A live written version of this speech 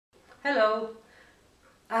Hello.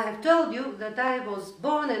 I have told you that I was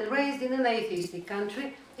born and raised in an atheistic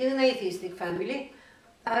country, in an atheistic family.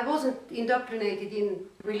 I wasn't indoctrinated in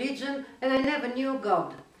religion and I never knew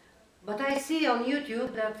God. But I see on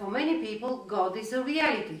YouTube that for many people God is a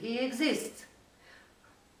reality, He exists.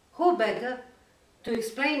 Who better to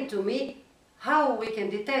explain to me how we can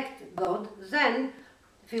detect God than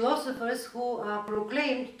philosophers who are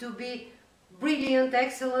proclaimed to be brilliant,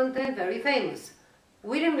 excellent and very famous.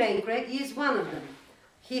 William Lane Craig is one of them.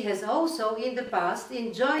 He has also in the past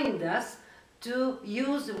enjoined us to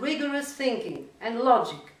use rigorous thinking and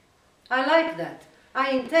logic. I like that. I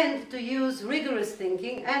intend to use rigorous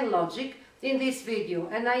thinking and logic in this video,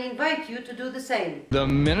 and I invite you to do the same. The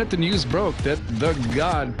minute the news broke that the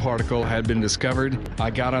God particle had been discovered, I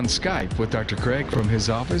got on Skype with Dr. Craig from his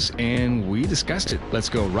office and we discussed it. Let's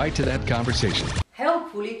go right to that conversation.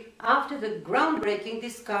 Helpfully, after the groundbreaking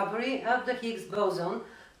discovery of the Higgs boson,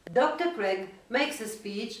 Dr. Craig makes a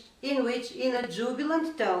speech in which, in a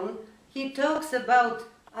jubilant tone, he talks about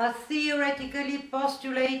a theoretically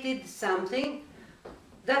postulated something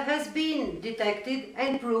that has been detected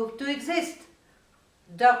and proved to exist.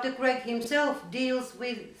 Dr. Craig himself deals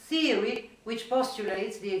with theory which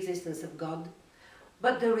postulates the existence of God.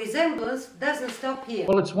 But the resemblance doesn't stop here.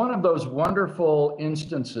 Well, it's one of those wonderful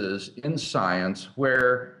instances in science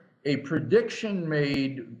where a prediction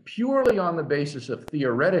made purely on the basis of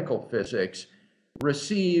theoretical physics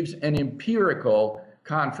receives an empirical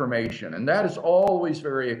confirmation. And that is always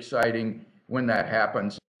very exciting when that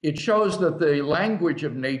happens. It shows that the language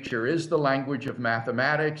of nature is the language of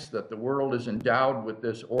mathematics, that the world is endowed with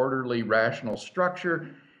this orderly, rational structure,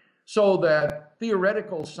 so that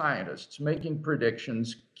theoretical scientists making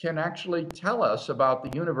predictions can actually tell us about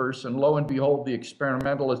the universe, and lo and behold, the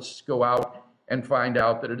experimentalists go out and find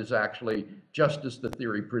out that it is actually just as the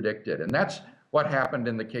theory predicted. And that's what happened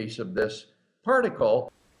in the case of this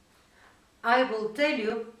particle. I will tell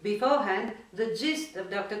you beforehand the gist of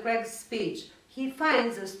Dr. Craig's speech. He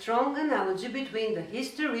finds a strong analogy between the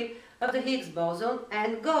history of the Higgs boson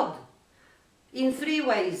and God in three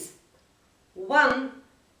ways. One,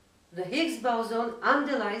 the Higgs boson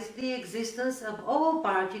underlies the existence of all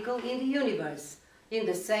particles in the universe, in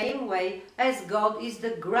the same way as God is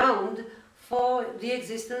the ground for the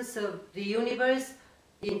existence of the universe,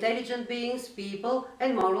 intelligent beings, people,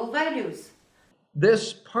 and moral values.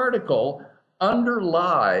 This particle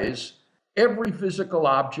underlies every physical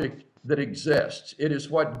object that exists. It is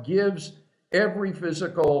what gives every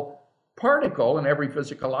physical particle and every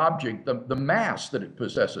physical object the mass that it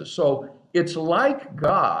possesses. So it's like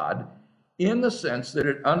God in the sense that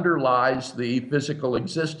it underlies the physical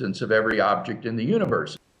existence of every object in the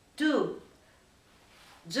universe. Two,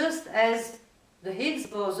 just as the Higgs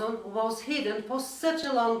boson was hidden for such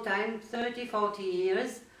a long time, 30, 40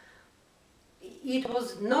 years, it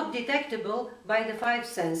was not detectable by the five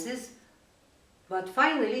senses, but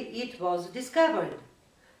finally it was discovered.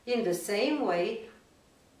 In the same way,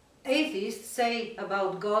 atheists say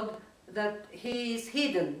about God that He is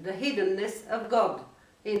hidden, the hiddenness of God.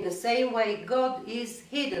 In the same way, God is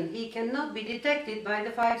hidden. He cannot be detected by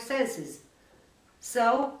the five senses.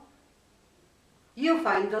 So, you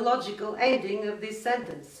find the logical ending of this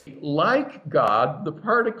sentence. Like God, the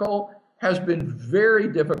particle has been very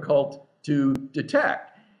difficult to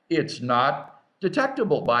detect. It's not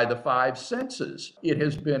detectable by the five senses. It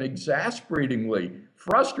has been exasperatingly,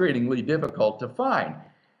 frustratingly difficult to find.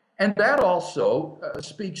 And that also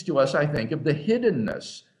speaks to us, I think, of the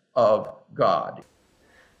hiddenness of God.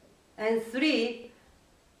 And three,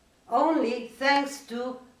 only thanks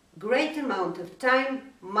to great amount of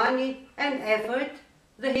time, money and effort,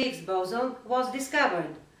 the Higgs boson was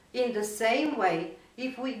discovered. In the same way,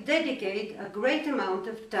 if we dedicate a great amount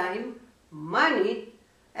of time, money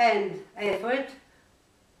and effort,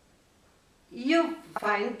 you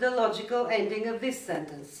find the logical ending of this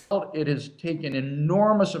sentence. It has taken an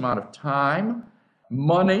enormous amount of time,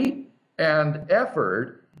 money, and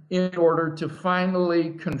effort in order to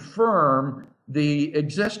finally confirm the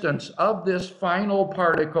existence of this final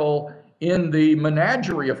particle in the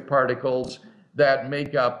menagerie of particles that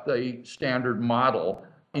make up the standard model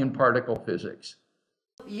in particle physics.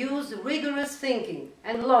 Use rigorous thinking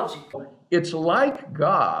and logic. It's like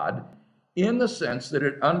God in the sense that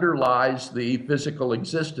it underlies the physical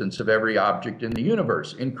existence of every object in the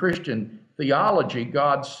universe. In Christian theology,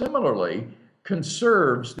 God similarly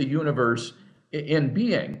conserves the universe in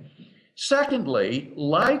being. Secondly,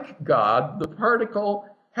 like God, the particle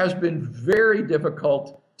has been very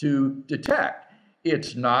difficult to detect.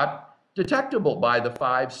 It's not detectable by the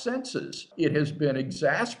five senses. It has been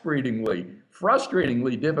exasperatingly,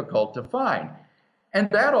 frustratingly difficult to find. And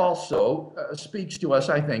that also speaks to us,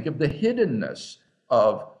 I think, of the hiddenness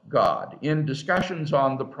of God. In discussions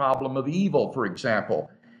on the problem of evil, for example,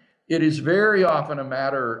 it is very often a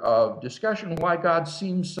matter of discussion why God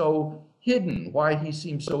seems so hidden, why he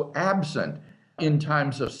seems so absent in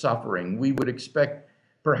times of suffering. We would expect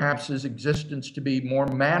perhaps his existence to be more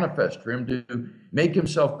manifest, for him to make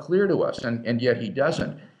himself clear to us, and yet he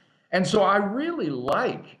doesn't. And so I really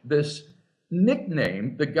like this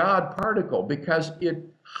nickname, the God particle, because it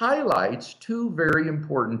highlights two very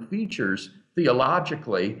important features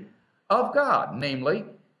theologically of God, namely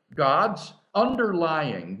God's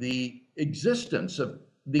underlying the existence of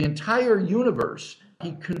the entire universe.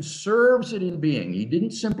 He conserves it in being. He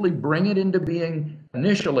didn't simply bring it into being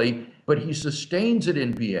initially, but he sustains it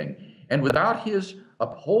in being. And without his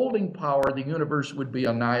upholding power, the universe would be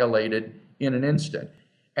annihilated in an instant.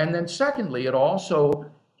 And then secondly, it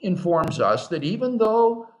also informs us that even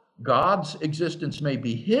though God's existence may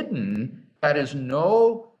be hidden, that is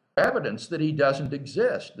no evidence that he doesn't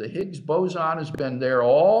exist. The Higgs boson has been there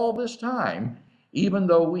all this time, even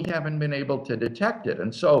though we haven't been able to detect it.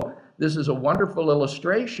 And so this is a wonderful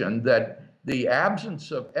illustration that the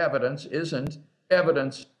absence of evidence isn't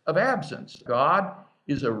evidence of absence. God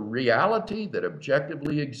is a reality that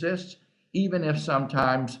objectively exists, even if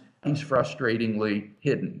sometimes he's frustratingly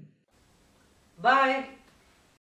hidden. Bye.